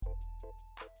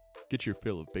Get your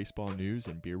fill of baseball news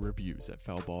and beer reviews at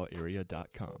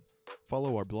foulballarea.com.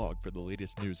 Follow our blog for the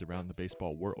latest news around the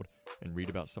baseball world and read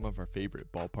about some of our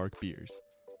favorite ballpark beers.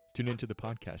 Tune into the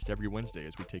podcast every Wednesday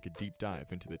as we take a deep dive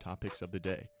into the topics of the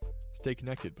day. Stay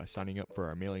connected by signing up for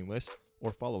our mailing list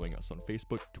or following us on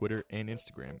Facebook, Twitter, and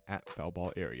Instagram at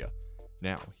foulballarea.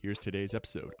 Now, here's today's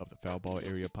episode of the Foul Ball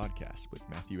Area Podcast with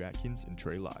Matthew Atkins and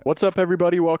Trey Lyle. What's up,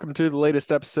 everybody? Welcome to the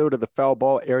latest episode of the Foul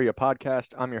Ball Area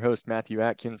Podcast. I'm your host, Matthew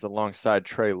Atkins, alongside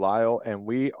Trey Lyle, and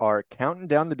we are counting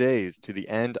down the days to the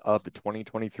end of the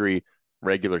 2023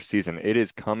 regular season. It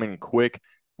is coming quick.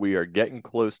 We are getting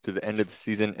close to the end of the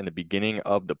season and the beginning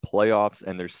of the playoffs,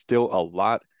 and there's still a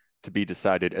lot to be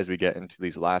decided as we get into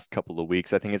these last couple of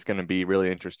weeks. I think it's going to be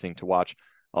really interesting to watch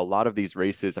a lot of these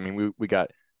races. I mean, we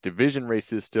got division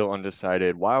races still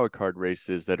undecided, wild card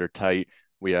races that are tight.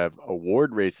 We have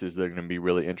award races that are going to be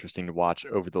really interesting to watch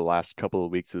over the last couple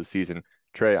of weeks of the season.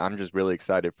 Trey, I'm just really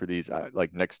excited for these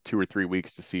next 2 or 3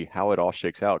 weeks to see how it all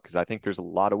shakes out, because I think there's a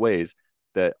lot of ways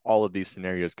that all of these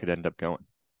scenarios could end up going.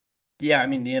 Yeah, I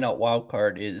mean, the NL wild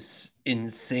card is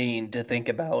insane to think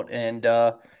about, and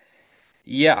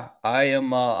yeah,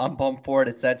 I'm pumped for it.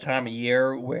 It's that time of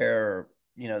year where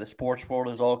the sports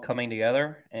world is all coming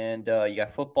together, and you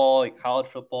got football, you got college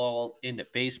football, into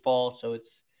baseball, so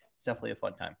it's definitely a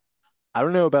fun time. I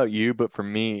don't know about you, but for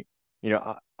me,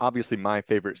 obviously my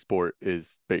favorite sport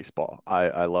is baseball.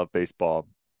 I love baseball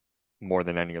more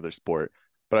than any other sport,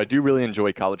 but I do really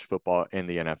enjoy college football and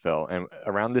the NFL. And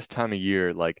around this time of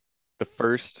year, like the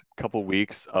first couple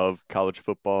weeks of college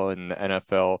football and the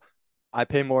NFL, I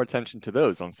pay more attention to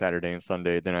those on Saturday and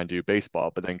Sunday than I do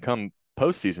baseball. But then come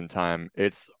postseason time,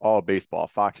 it's all baseball,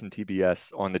 Fox and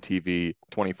TBS on the TV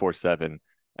 24/7.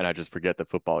 And I just forget that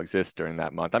football exists during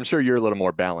that month. I'm sure you're a little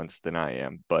more balanced than I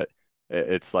am, but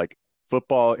it's like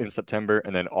football in September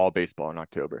and then all baseball in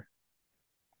October.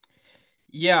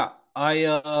 Yeah, I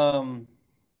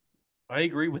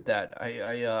agree with that.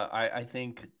 I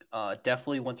think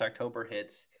definitely once October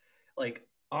hits, like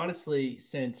honestly,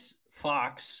 since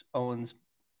Fox owns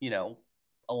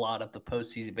a lot of the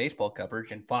postseason baseball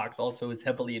coverage, and Fox also is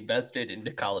heavily invested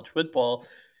into college football,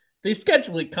 they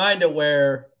schedule it kind of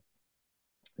where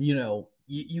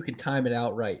you can time it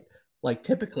out right. Like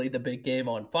typically, the big game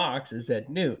on Fox is at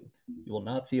noon. You will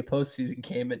not see a postseason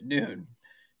game at noon,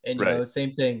 and Right.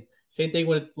 same thing. Same thing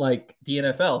with like the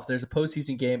NFL. If there's a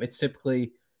postseason game, it's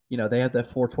typically they have that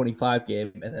 4:25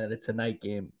 game, and then it's a night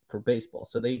game for baseball.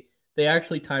 So they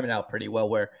actually time it out pretty well,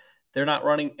 where they're not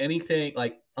running anything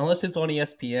like unless it's on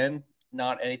ESPN.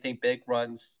 Not anything big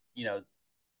runs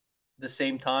the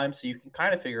same time, so you can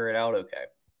kind of figure it out okay.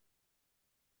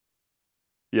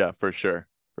 Yeah, for sure.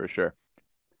 For sure.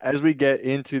 As we get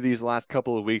into these last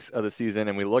couple of weeks of the season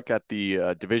and we look at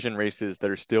the division races that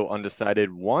are still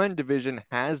undecided, one division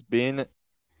has been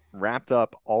wrapped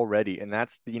up already, and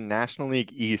that's the National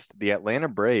League East. The Atlanta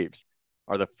Braves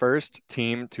are the first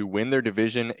team to win their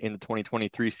division in the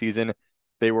 2023 season.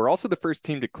 They were also the first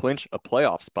team to clinch a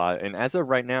playoff spot, and as of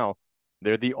right now,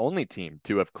 they're the only team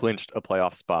to have clinched a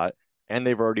playoff spot, and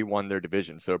they've already won their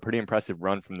division. So a pretty impressive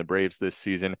run from the Braves this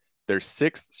season. Their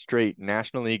sixth straight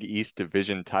National League East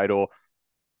division title.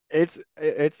 It's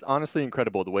honestly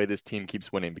incredible the way this team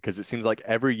keeps winning, because it seems like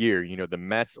every year, the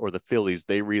Mets or the Phillies,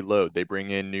 they reload, they bring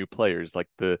in new players. Like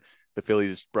the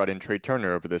Phillies brought in Trey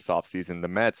Turner over this offseason. The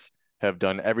Mets have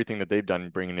done everything that they've done,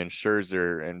 bringing in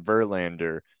Scherzer and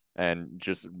Verlander and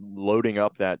just loading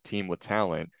up that team with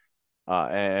talent.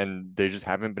 And they just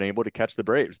haven't been able to catch the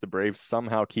Braves. The Braves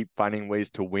somehow keep finding ways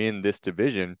to win this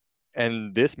division,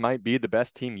 and this might be the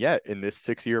best team yet in this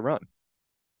 6-year run.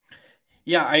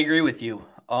 Yeah, I agree with you.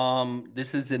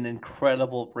 This is an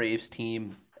incredible Braves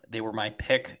team. They were my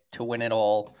pick to win it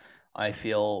all. I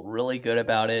feel really good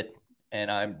about it, and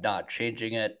I'm not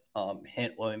changing it.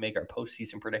 Hint when we make our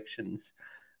postseason predictions.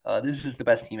 This is the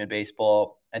best team in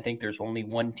baseball. I think there's only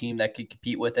one team that could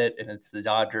compete with it, and it's the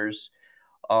Dodgers.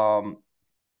 Um,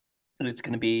 it's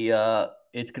gonna be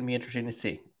interesting to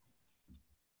see.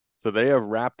 So they have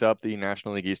wrapped up the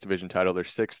National League East division title, their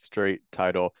sixth straight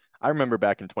title. I remember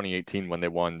back in 2018 when they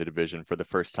won the division for the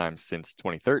first time since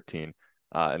 2013.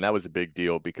 And that was a big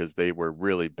deal because they were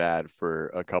really bad for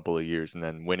a couple of years. And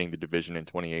then winning the division in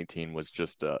 2018 was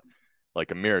just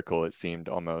like a miracle, it seemed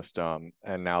almost.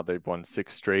 And now they've won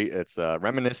 6 straight. It's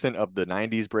reminiscent of the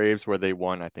 90s Braves, where they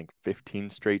won, I think, 15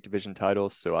 straight division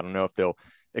titles. So I don't know if they'll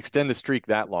extend the streak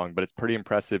that long, but it's pretty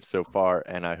impressive so far.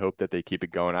 And I hope that they keep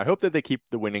it going. I hope that they keep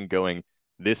the winning going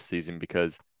this season,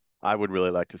 because I would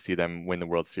really like to see them win the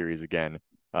World Series again,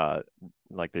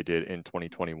 like they did in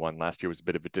 2021. Last year was a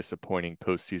bit of a disappointing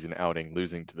postseason outing,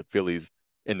 losing to the Phillies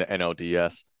in the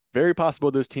NLDS. very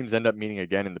possible those teams end up meeting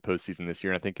again in the postseason this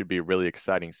year. And I think it'd be a really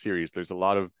exciting series. There's a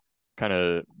lot of kind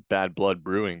of bad blood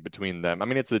brewing between them. I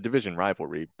mean, it's a division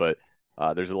rivalry, but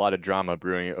there's a lot of drama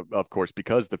brewing, of course,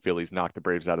 because the Phillies knocked the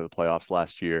Braves out of the playoffs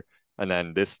last year. And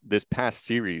then this past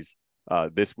series,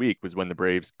 this week was when the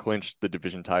Braves clinched the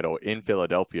division title in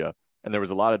Philadelphia. And there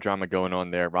was a lot of drama going on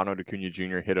there. Ronald Acuna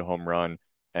Jr. hit a home run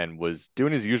and was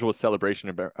doing his usual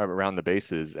celebration around the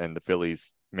bases, and the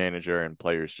Phillies manager and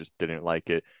players just didn't like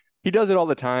it. He does it all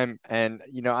the time, and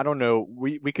I don't know.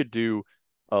 We could do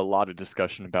a lot of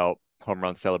discussion about home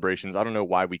run celebrations. I don't know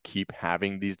why we keep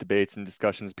having these debates and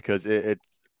discussions, because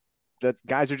it's that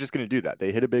guys are just going to do that.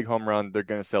 They hit a big home run, they're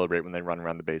going to celebrate when they run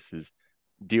around the bases.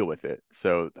 Deal with it.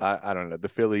 So I don't know. The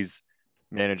Phillies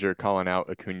manager calling out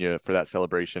Acuna for that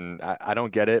celebration, I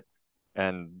don't get it.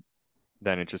 And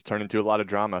then it just turned into a lot of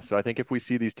drama. So I think if we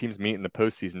see these teams meet in the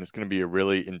postseason, it's going to be a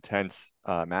really intense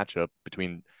matchup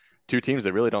between two teams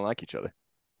that really don't like each other.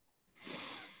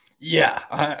 Yeah,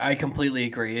 I completely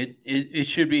agree. It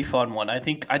should be a fun one. I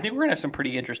think we're gonna have some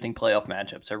pretty interesting playoff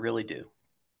matchups. I really do.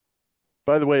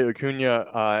 By the way, Acuna,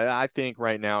 I think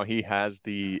right now he has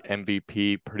the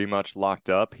MVP pretty much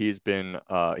locked up. He's been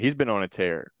on a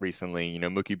tear recently.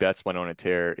 Mookie Betts went on a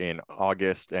tear in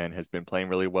August and has been playing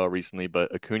really well recently.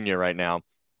 But Acuna right now,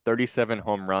 37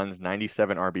 home runs,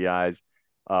 97 RBIs,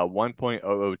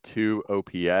 1.002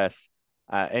 OPS,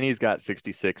 and he's got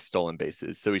 66 stolen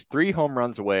bases. So he's 3 home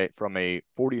runs away from a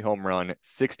 40 home run,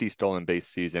 60 stolen base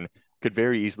season. Could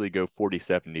very easily go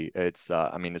 40-70. It's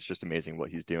just amazing what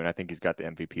he's doing. I think he's got the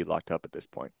MVP locked up at this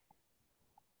point.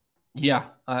 Yeah,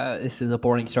 this is a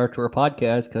boring start to our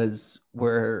podcast because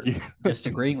we're just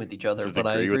agreeing with each other. Just but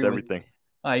agree with everything.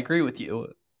 I agree with you.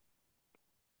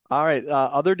 All right,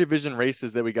 other division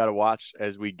races that we got to watch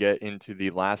as we get into the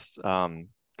last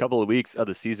couple of weeks of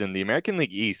the season. The American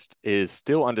League East is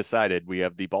still undecided. We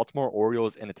have the Baltimore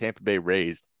Orioles and the Tampa Bay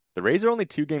Rays. The Rays are only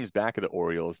 2 games back of the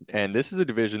Orioles, and this is a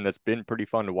division that's been pretty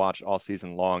fun to watch all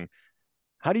season long.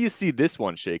 How do you see this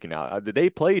one shaking out? They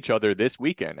play each other this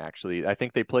weekend, actually. I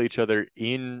think they play each other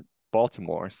in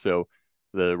Baltimore. So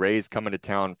the Rays coming to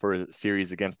town for a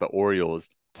series against the Orioles,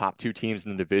 top 2 teams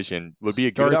in the division, would be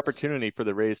a good opportunity for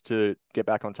the Rays to get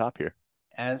back on top here.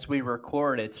 As we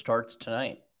record, it starts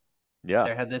tonight. Yeah.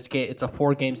 They have this game. It's a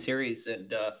 4-game series,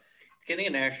 and it's getting a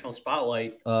national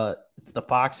spotlight. It's the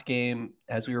Fox game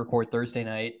as we record Thursday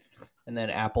night, and then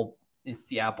it's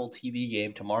the Apple TV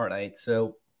game tomorrow night.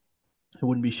 So I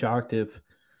wouldn't be shocked if,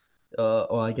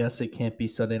 I guess it can't be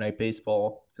Sunday Night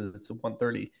Baseball because it's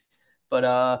 1:30.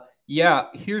 But yeah,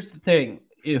 here's the thing: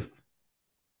 if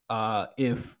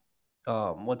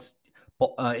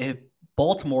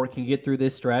Baltimore can get through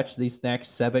this stretch, these next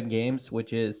 7 games,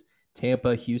 which is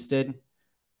Tampa, Houston,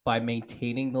 by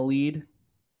maintaining the lead,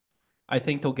 I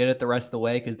think they'll get it the rest of the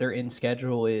way because their in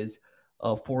schedule is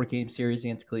a 4-game series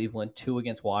against Cleveland, 2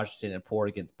 against Washington, and 4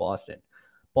 against Boston.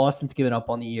 Boston's given up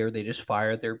on the year. They just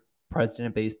fired their president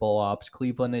of baseball ops.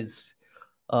 Cleveland is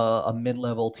a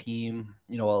mid-level team,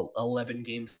 11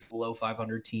 games below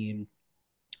 500 team.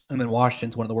 And then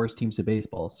Washington's one of the worst teams in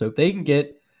baseball. So if they can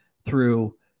get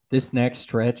through this next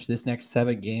stretch, this next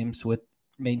 7 games with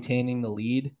maintaining the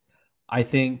lead, I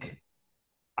think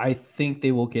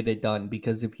they will get it done,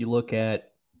 because if you look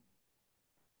at,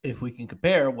 if we can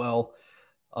compare, well,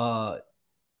 a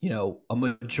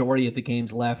majority of the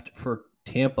games left for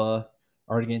Tampa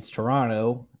are against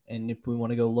Toronto. And if we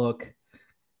want to go look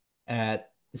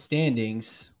at the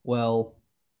standings, well,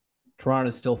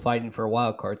 Toronto's still fighting for a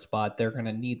wild card spot. They're going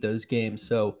to need those games.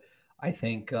 So I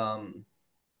think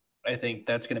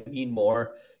that's going to mean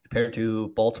more compared to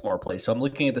Baltimore play. So I'm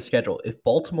looking at the schedule. If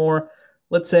Baltimore,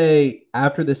 let's say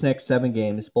after this next 7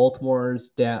 games, Baltimore's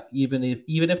down, even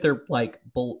if they're like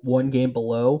 1 game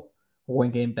below or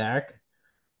 1 game back,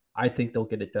 I think they'll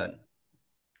get it done.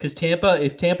 Because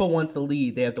if Tampa wants the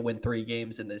lead, they have to win 3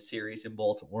 games in this series in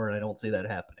Baltimore, and I don't see that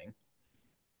happening.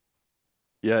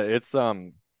 Yeah, it's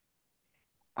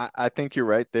I think you're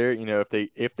right there.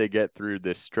 If they get through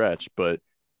this stretch, but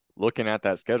looking at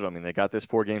that schedule, I mean, they got this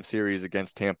 4-game series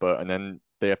against Tampa, and then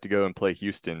they have to go and play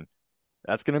Houston.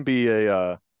 That's going to be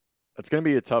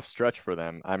a tough stretch for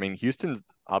them. I mean, Houston's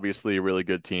obviously a really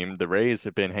good team. The Rays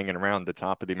have been hanging around the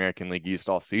top of the American League East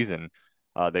all season.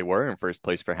 They were in first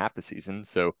place for half the season,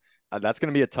 so that's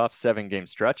going to be a tough 7-game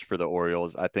stretch for the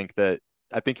Orioles. I think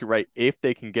you're right. If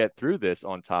they can get through this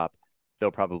on top,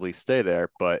 they'll probably stay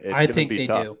there, but it's going to be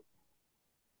tough. Do.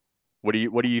 What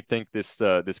do you think this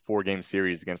 4-game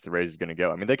series against the Rays is going to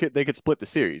go? I mean, they could split the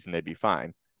series and they'd be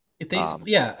fine. If they,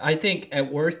 I think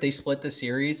at worst they split the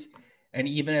series, and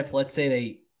even if, let's say,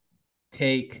 they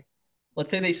take let's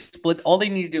say they split. All they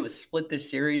need to do is split this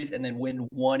series and then win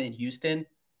one in Houston,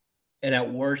 and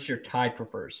at worst, you're tied for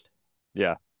first.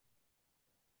 Yeah.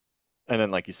 And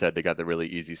then, like you said, they got the really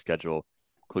easy schedule: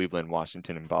 Cleveland,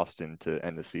 Washington, and Boston to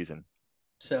end the season.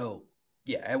 So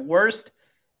yeah, at worst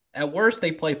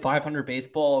they play 500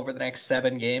 baseball over the next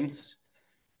 7 games,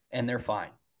 and they're fine.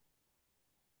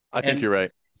 I think And you're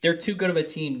right. they're too good of a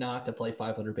team not to play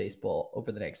 500 baseball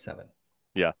over the next 7.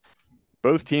 Yeah.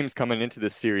 Both teams coming into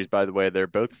this series, by the way, they're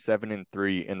both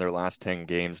 7-3 in their last 10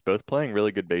 games, both playing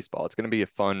really good baseball. It's going to be a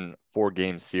fun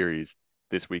 4-game series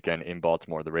this weekend in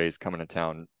Baltimore. The Rays coming to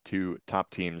town, two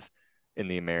top teams in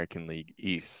the American League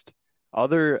East.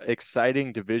 Other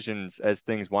exciting divisions as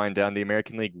things wind down, the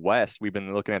American League West, we've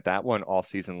been looking at that one all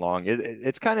season long.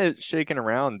 It's kind of shaking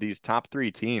around these top 3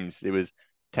 teams. It was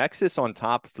Texas on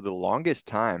top for the longest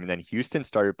time, and then Houston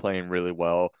started playing really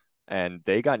well and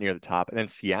they got near the top. And then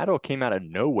Seattle came out of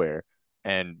nowhere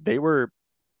and they were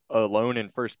alone in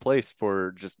first place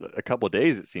for just a couple of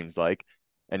days, it seems like.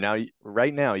 And now,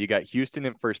 right now, you got Houston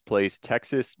in first place,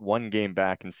 Texas 1 game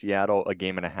back, and Seattle a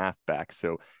game and a half back.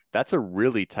 So that's a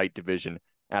really tight division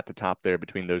at the top there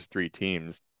between those 3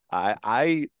 teams.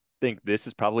 I think this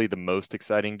is probably the most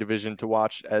exciting division to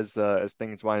watch as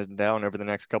things wind down over the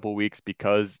next couple of weeks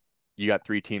because you got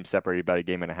 3 teams separated by a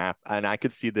game and a half, and I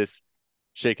could see this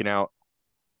shaken out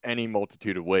any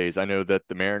multitude of ways. I know that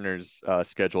the Mariners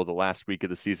schedule the last week of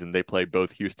the season. They play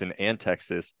both Houston and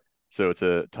Texas, so it's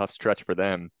a tough stretch for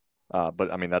them.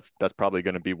 But I mean, that's probably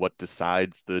going to be what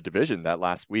decides the division that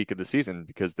last week of the season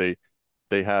because they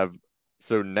have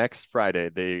so next Friday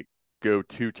they go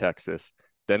to Texas,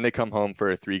 then they come home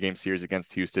for a 3-game series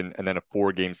against Houston, and then a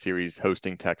 4-game series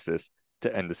hosting Texas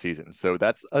to end the season. So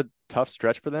that's a tough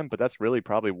stretch for them, but that's really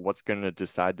probably what's going to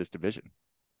decide this division.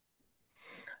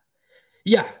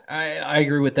 Yeah, I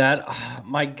agree with that.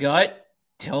 My gut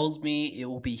tells me it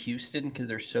will be Houston because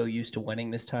they're so used to winning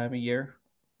this time of year.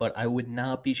 But I would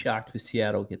not be shocked if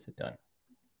Seattle gets it done.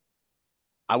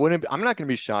 I'm not going to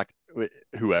be shocked with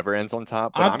whoever ends on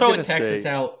top, but I'm I'm going throwing to Texas say,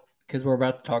 out because we're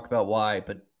about to talk about why.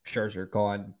 But Scherzer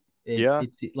gone. yeah,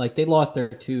 It's like they lost their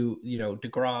two,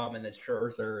 Degrom and then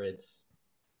Scherzer.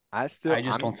 I just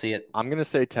don't see it. I'm going to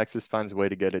say Texas finds a way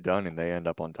to get it done and they end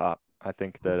up on top. I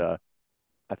think that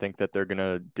they're going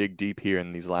to dig deep here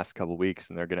in these last couple of weeks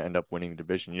and they're going to end up winning the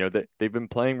division. You know, that they've been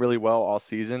playing really well all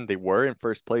season. They were in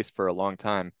first place for a long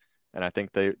time, and I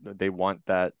think they want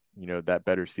that, that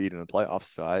better seed in the playoffs.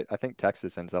 So I think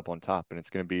Texas ends up on top, and it's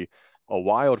going to be a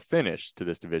wild finish to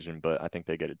this division, but I think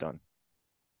they get it done.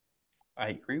 I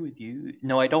agree with you.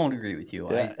 No, I don't agree with you.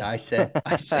 Yeah. I said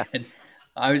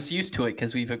I was used to it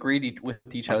because we've agreed with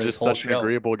each I'm other this just whole such an show.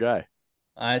 agreeable guy.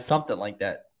 Something like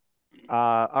that.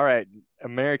 All right.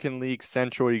 American League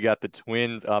Central, you got the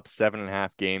Twins up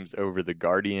 7.5 games over the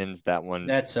Guardians. That one's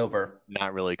That's over.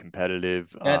 not really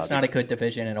competitive. That's not a good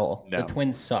division at all. The No,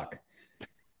 Twins suck.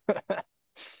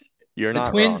 you're The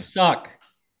not Twins wrong. suck.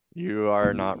 You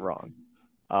are not wrong.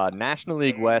 National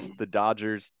League West, the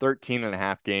Dodgers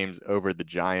 13.5 games over the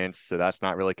Giants. So that's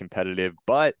not really competitive,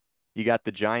 but you got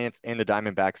the Giants and the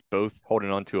Diamondbacks both holding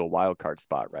on to a wild card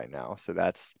spot right now. So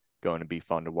that's going to be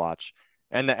fun to watch.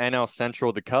 And the NL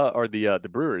Central, the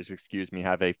Brewers, excuse me,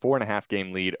 have a 4.5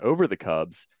 game lead over the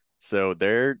Cubs. So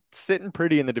they're sitting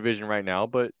pretty in the division right now,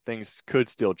 but things could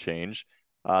still change.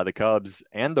 The Cubs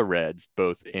and the Reds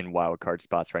both in wild card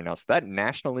spots right now. So that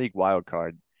National League wild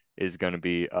card is going to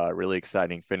be a really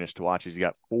exciting finish to watch. He's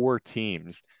got 4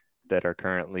 teams that are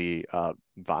currently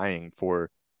vying for,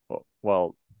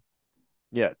 well,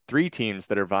 yeah, 3 teams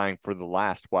that are vying for the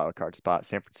last wild card spot: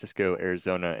 San Francisco,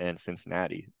 Arizona, and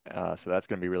Cincinnati. So that's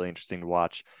going to be really interesting to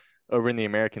watch. Over in the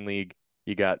American League,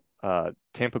 you got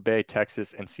Tampa Bay,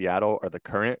 Texas, and Seattle are the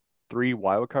current 3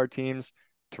 wild card teams.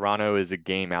 Toronto is a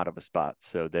game out of a spot,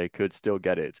 so they could still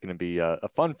get it. It's going to be a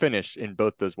fun finish in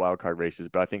both those wild card races,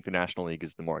 but I think the National League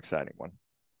is the more exciting one.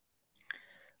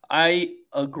 I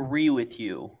agree with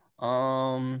you.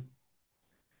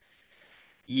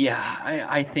 Yeah,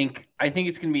 I think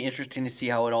it's gonna be interesting to see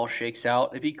how it all shakes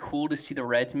out. It'd be cool to see the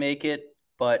Reds make it,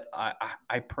 but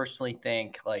I personally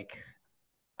think like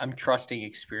I'm trusting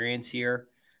experience here,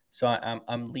 so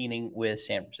I'm leaning with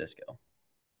San Francisco.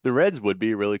 The Reds would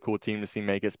be a really cool team to see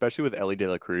make it, especially with Ellie De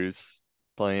La Cruz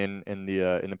playing in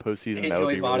the postseason. And That would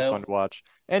Joey be really fun Votto. to watch.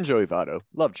 And Joey Votto,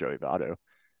 love Joey Votto.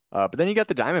 But then you got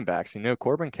the Diamondbacks.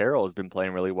 Corbin Carroll has been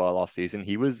playing really well all season.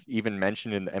 He was even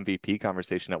mentioned in the MVP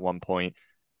conversation at one point.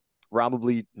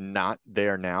 Probably not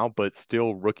there now, but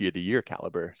still Rookie of the Year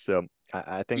caliber. So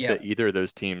I think Yeah, that either of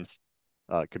those teams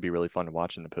could be really fun to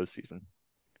watch in the postseason.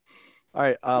 All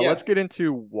right, yeah. let's get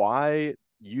into why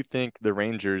you think the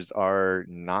Rangers are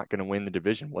not going to win the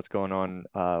division. What's going on,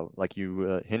 like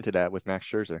you hinted at with Max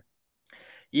Scherzer?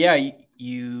 Yeah,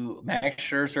 Max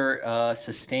Scherzer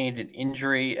sustained an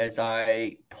injury. As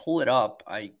I pull it up,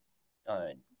 uh,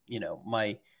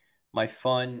 my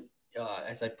fun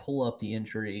as I pull up the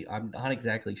injury, I'm not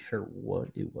exactly sure what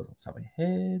it was on top of my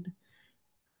head.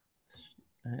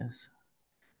 Yes.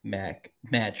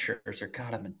 Matt Scherzer.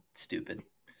 God, I'm stupid.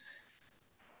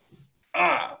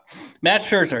 Matt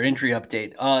Scherzer injury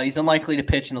update. He's unlikely to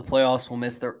pitch in the playoffs. Will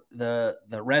miss the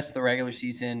rest of the regular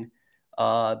season.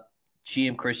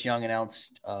 GM Chris Young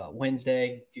announced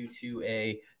Wednesday due to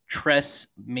a Tress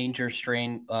manger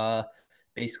strain.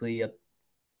 Basically,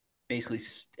 basically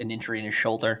an injury in his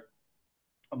shoulder,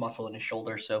 a muscle in his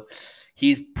shoulder. So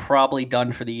he's probably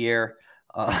done for the year.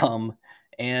 Um,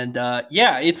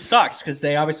 yeah, it sucks because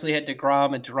they obviously had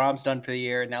DeGrom, and DeGrom's done for the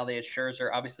year, and now they had Scherzer.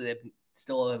 Obviously, they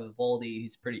still have Eovaldi.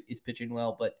 He's pitching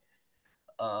well, but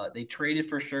they traded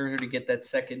for Scherzer to get that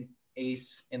second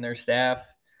ace in their staff,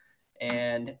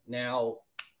 and now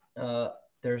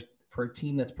there's for a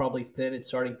team that's probably thin at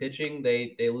starting pitching,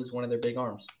 they lose one of their big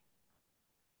arms.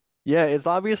 Yeah, it's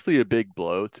obviously a big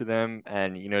blow to them.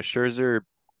 And, Scherzer,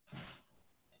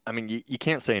 I mean, you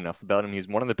can't say enough about him. He's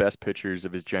one of the best pitchers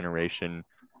of his generation.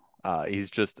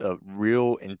 He's just a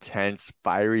real intense,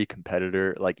 fiery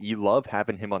competitor. Like, you love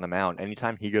having him on the mound.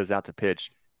 Anytime he goes out to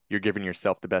pitch, you're giving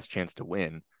yourself the best chance to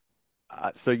win.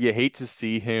 So you hate to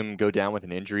see him go down with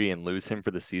an injury and lose him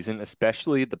for the season,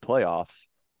 especially the playoffs.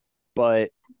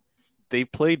 But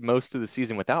they've played most of the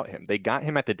season without him. They got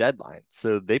him at the deadline.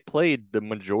 So they played the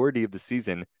majority of the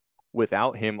season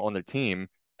without him on their team,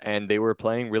 and they were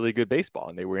playing really good baseball,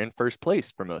 and they were in first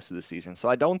place for most of the season. So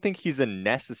I don't think he's a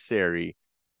necessary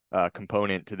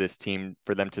component to this team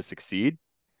for them to succeed.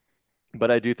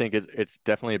 But I do think it's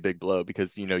definitely a big blow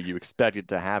because, you expected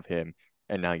to have him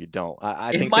and now you don't.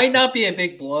 I It think that, might not be a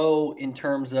big blow in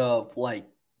terms of like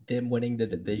them winning the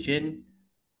division.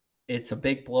 It's a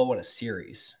big blow in a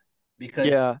series because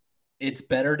yeah, it's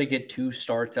better to get two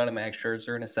starts out of Max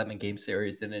Scherzer in a 7 game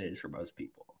series than it is for most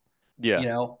people. yeah, You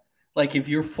know, like if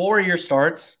your 4 year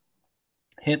starts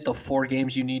hit the 4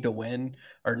 games you need to win,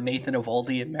 or Nathan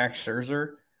Eovaldi and Max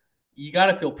Scherzer, you got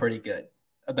to feel pretty good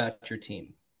about your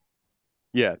team.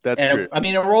 yeah, that's And true. I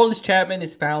mean, Aroldis Chapman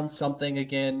has found something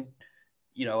again,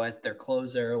 as their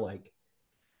closer. Like,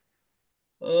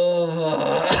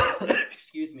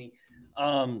 excuse me.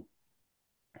 Um,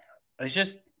 it's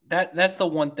just that's the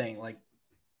one thing. Like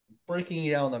breaking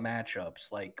down the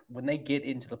matchups, like when they get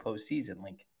into the postseason,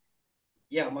 like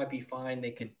yeah, it might be fine.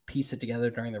 They could piece it together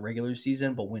during the regular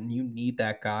season, but when you need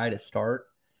that guy to start,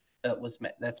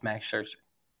 that's Max Scherzer.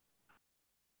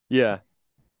 Yeah,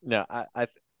 no, I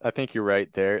think you're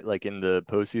right there. Like in the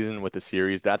postseason with the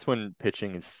series, that's when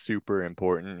pitching is super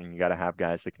important, and you got to have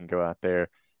guys that can go out there.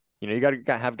 You got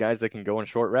to have guys that can go on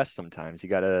short rest sometimes. You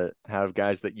got to have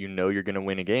guys that you're going to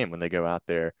win a game when they go out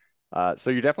there. So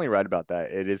you're definitely right about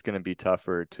that. It is going to be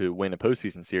tougher to win a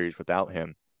postseason series without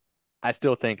him. I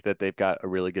still think that they've got a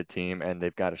really good team and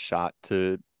they've got a shot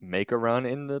to make a run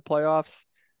in the playoffs.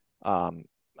 Um,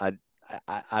 I,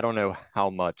 I don't know how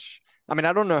much. I mean,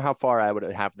 I don't know how far I would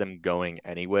have them going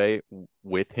anyway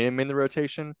with him in the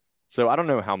rotation. So I don't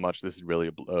know how much this is really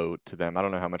a blow to them. I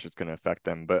don't know how much it's going to affect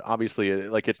them. But obviously,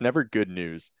 like it's never good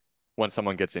news when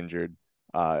someone gets injured,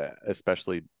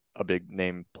 especially a big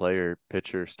name player,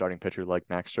 pitcher, starting pitcher like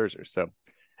Max Scherzer. So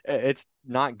it's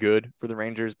not good for the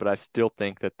Rangers, but I still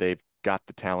think that they've got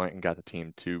the talent and got the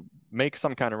team to make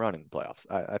some kind of run in the playoffs.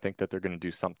 I think that they're going to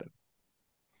do something.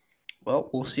 Well,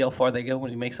 we'll see how far they go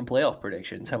when we make some playoff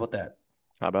predictions. How about that?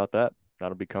 How about that?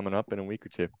 That'll be coming up in a week or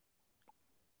two.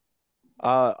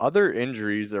 Other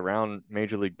injuries around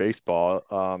Major League Baseball.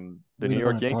 The We New don't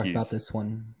York want to talk about Yankees. this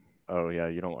one. Oh yeah,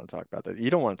 you don't want to talk about that. You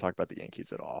don't want to talk about the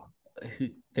Yankees at all.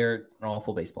 They're an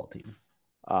awful baseball team.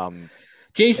 Um,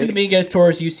 Jason they, Dominguez tore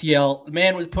his UCL. The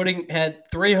man had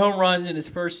 3 home runs in his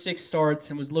first 6 starts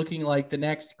and was looking like the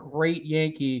next great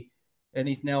Yankee, and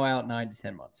he's now out 9 to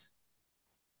 10 months.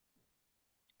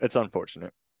 it's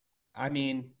unfortunate. I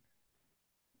mean,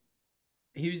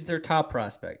 he was their top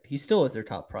prospect. He still is their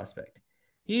top prospect.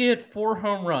 He hit 4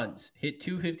 home runs, hit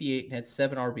 258, and had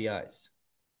 7 RBIs.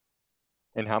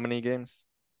 In how many games?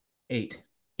 8.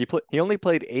 He only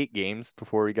played 8 games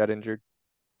before he got injured.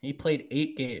 He played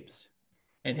 8 games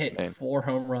and hit Man, 4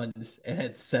 home runs and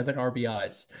had 7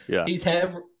 RBIs. yeah,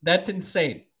 That's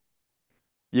insane.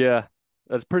 yeah,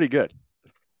 that's pretty good.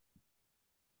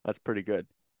 That's pretty good.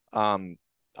 Um,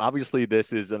 Obviously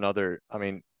this is another. I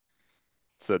mean,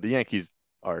 so the Yankees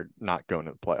are not going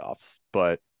to the playoffs,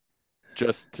 but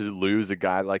just to lose a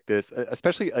guy like this,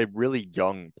 especially a really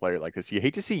young player like this. You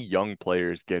hate to see young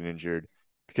players get injured The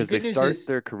because they good news start is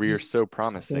their career he's so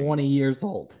promising. 20 years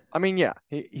old. I mean, yeah,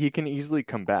 he can easily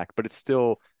come back, but it's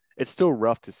still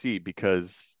rough to see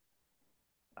because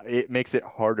it makes it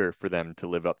harder for them to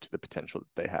live up to the potential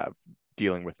that they have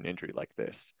dealing with an injury like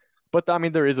this. But I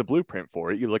mean, there is a blueprint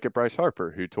for it. You look at Bryce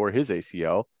Harper, who tore his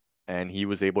ACL, and he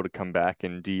was able to come back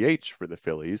and DH for the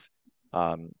Phillies.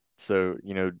 So,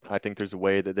 I think there's a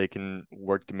way that they can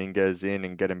work Dominguez in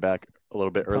and get him back a little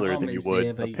bit The earlier problem than you is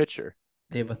would a pitcher.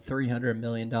 they have a $300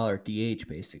 million DH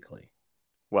basically.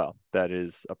 Well, that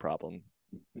is a problem.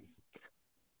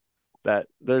 That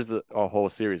there's a whole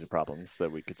series of problems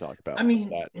that we could talk I about. mean,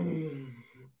 That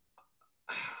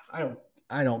I don't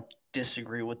I don't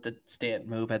disagree with the Stanton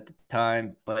move at the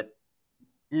time, but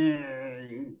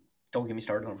don't get me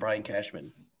started on Brian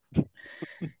Cashman.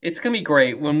 It's gonna be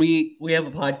great when we have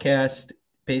a podcast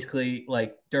basically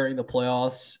like during the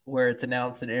playoffs where it's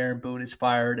announced that Aaron Boone is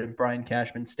fired and Brian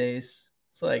Cashman stays.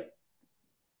 It's like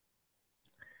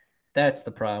that's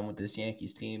the problem with this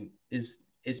Yankees team is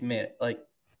man like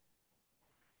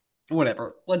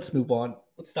whatever. Let's move on.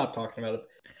 Let's stop talking about it.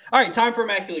 All right, time for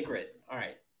Immaculate Grid. All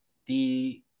right.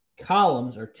 The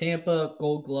columns are Tampa,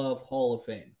 Gold Glove, Hall of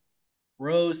Fame.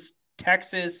 Rows,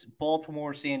 Texas,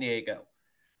 Baltimore, San Diego.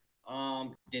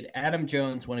 Did Adam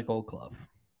Jones win a Gold Glove?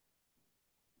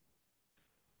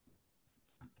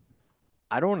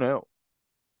 I don't know.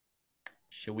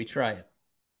 Should we try it?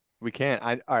 We can't.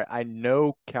 All right. I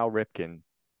know Cal Ripken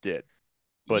did,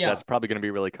 but Yeah. that's probably going to be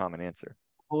a really common answer.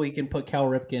 Well, we can put Cal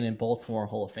Ripken in Baltimore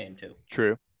Hall of Fame too.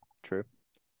 True.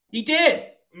 He did.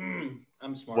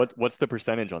 I'm smart. What's the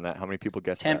percentage on that? How many people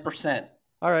guessed that? 10%.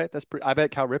 All right, I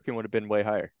bet Cal Ripken would have been way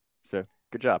higher. So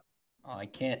good job. Oh, I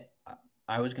can't.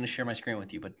 I was going to share my screen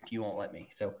with you, but you won't let me.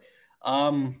 So,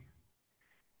 um,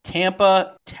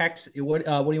 Tampa, Texas. What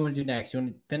do you want to do next? You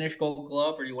want to finish Gold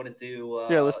Glove, or do you want to do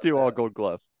Yeah, let's do all Gold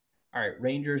Glove. All right,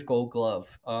 Rangers Gold Glove.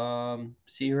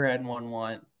 See who had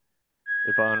one.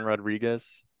 Ivan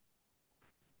Rodriguez.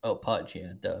 Oh, Pudge,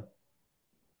 yeah, duh.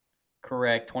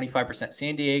 Correct, 25%.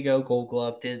 San Diego Gold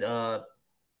Glove. Did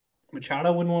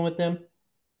Machado win one with them?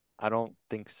 I don't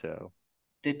think so.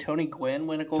 Did Tony Gwynn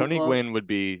win a Gold Tony Glove? Gwynn would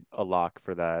be a lock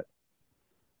for that.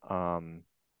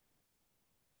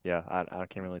 Yeah, I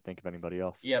can't really think of anybody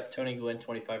else. Yep, Tony Gwynn,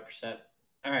 25%.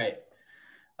 All right.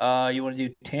 You want to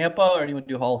do Tampa or do you want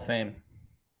to do Hall of Fame?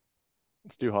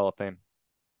 Let's do Hall of Fame.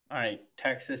 All right,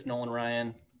 Texas, Nolan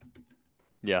Ryan.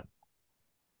 Yeah.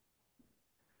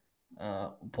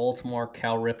 Baltimore,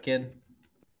 Cal Ripken.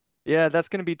 Yeah, that's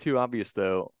going to be too obvious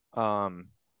though.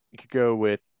 You could go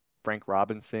with Frank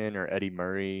Robinson or Eddie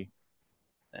Murray.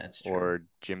 That's true. Or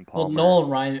Jim Well, Palmer. Nolan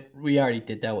Ryan, we already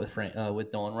did that with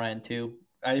Nolan Ryan too.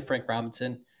 I did Frank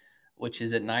Robinson, which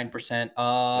is at 9%.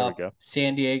 There we go.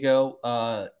 San Diego.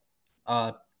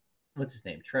 What's his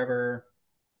name? Trevor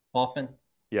Hoffman.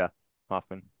 Yeah,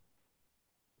 Hoffman.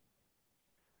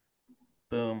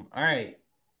 Boom. All right.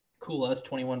 Cool. That's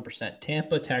 21%.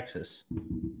 Tampa, Texas.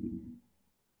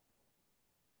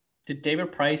 Did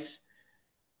David Price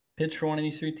pitch for one of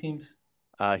these three teams?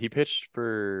 He pitched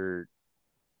for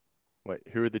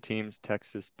who are the teams?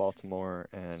 Texas, Baltimore,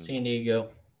 and San Diego.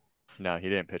 No, he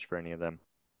didn't pitch for any of them.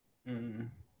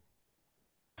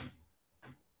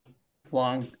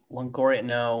 Longoria,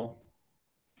 no.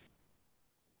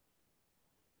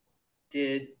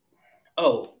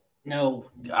 No.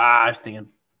 I was thinking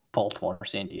Baltimore or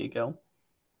San Diego.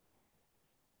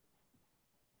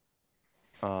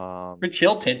 Rich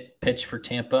Hill pitched for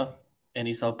Tampa, and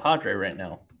he's a Padre right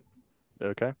now.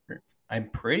 Okay. I'm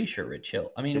pretty sure Rich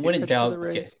Hill. I mean, Did when he in pitch for doubt, the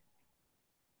Rays?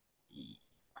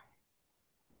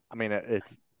 I mean,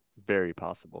 it's very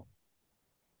possible.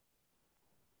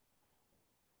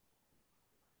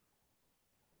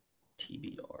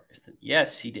 TBR.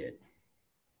 Yes, he did.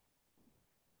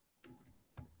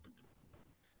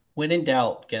 When in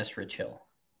doubt, guess Rich Hill.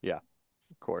 Yeah,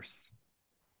 of course.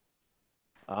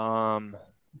 Baltimore,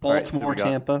 all right, so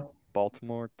Tampa.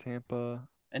 Baltimore, Tampa.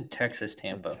 And Texas,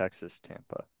 Tampa. And Texas,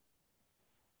 Tampa.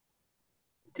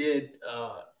 Did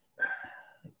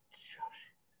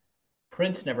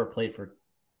Prince never played for?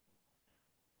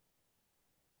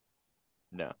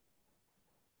 No.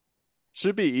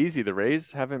 Should be easy. The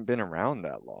Rays haven't been around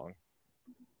that long.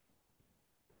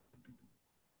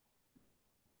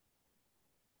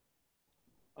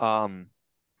 Carlos...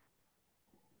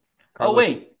 Oh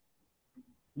wait,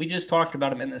 we just talked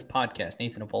about him in this podcast.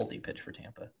 Nathan Eovaldi pitched for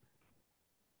Tampa.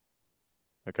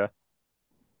 Okay.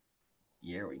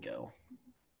 Here we go.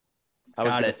 I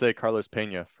was going to say Carlos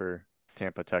Pena for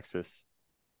Tampa, Texas.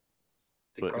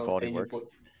 But Carlos Pena works.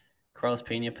 Carlos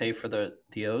Pena pay for the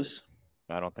O's?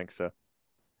 I don't think so.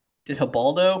 Did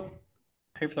Hibaldo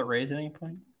pay for the Rays at any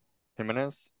point?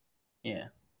 Jimenez? Yeah.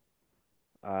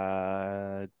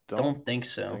 I Don't think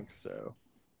so. think so.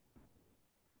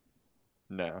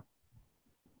 No.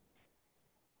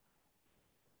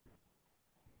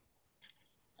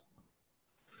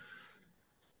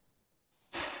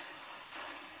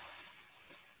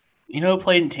 You know who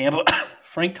played in Tampa?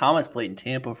 Frank Thomas played in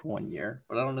Tampa for 1 year,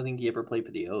 but I don't think he ever played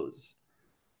for the O's.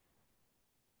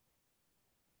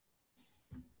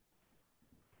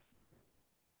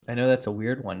 I know that's a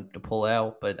weird one to pull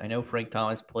out, but I know Frank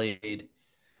Thomas played.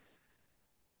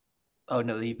 Oh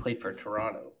no, he played for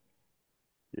Toronto.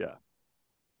 Yeah.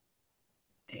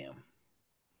 Damn.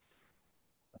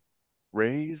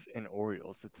 Rays and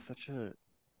Orioles. It's such a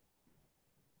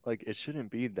it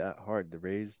shouldn't be that hard. The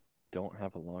Rays don't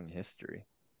have a long history.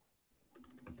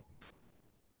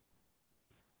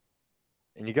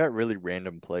 And you got really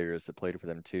random players that played for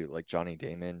them too, like Johnny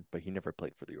Damon, but he never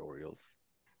played for the Orioles.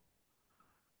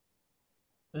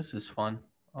 This is fun.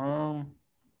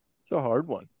 It's a hard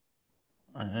one.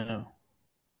 I know.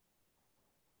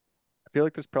 I feel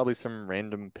like there's probably some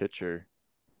random pitcher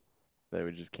that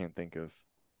we just can't think of.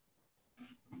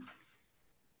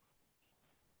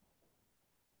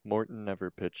 Morton never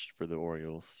pitched for the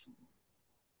Orioles.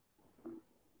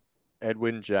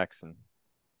 Edwin Jackson.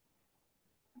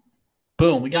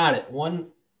 Boom, we got it.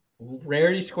 One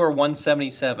rarity score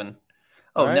 177.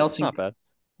 Oh, All right, it's not bad.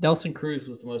 Nelson Cruz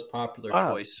was the most popular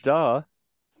choice. Duh.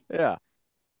 Yeah.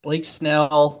 Blake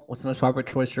Snell was the most popular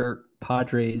choice for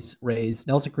Padres, Rays.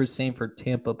 Nelson Cruz, same for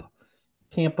Tampa,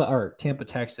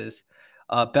 Texas.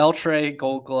 Beltre,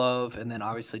 Gold Glove, and then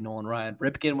obviously Nolan Ryan.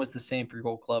 Ripken was the same for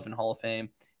Gold Glove and Hall of Fame. And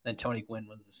then Tony Gwynn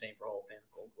was the same for Hall of Fame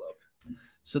and Gold Glove.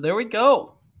 So there we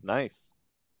go. Nice.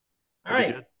 All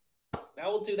right. Now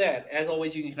we'll do that. As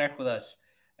always, you can connect with us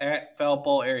at Foul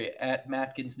Ball Area, at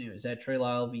Matkins News, at Trey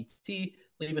Lyle VT.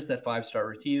 Leave us that 5-star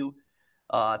review.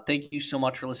 Thank you so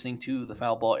much for listening to the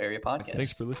Foul Ball Area Podcast.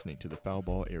 Thanks for listening to the Foul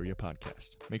Ball Area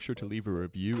Podcast. Make sure to leave a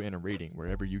review and a rating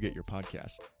wherever you get your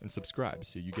podcasts, and subscribe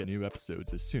so you get new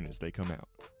episodes as soon as they come out.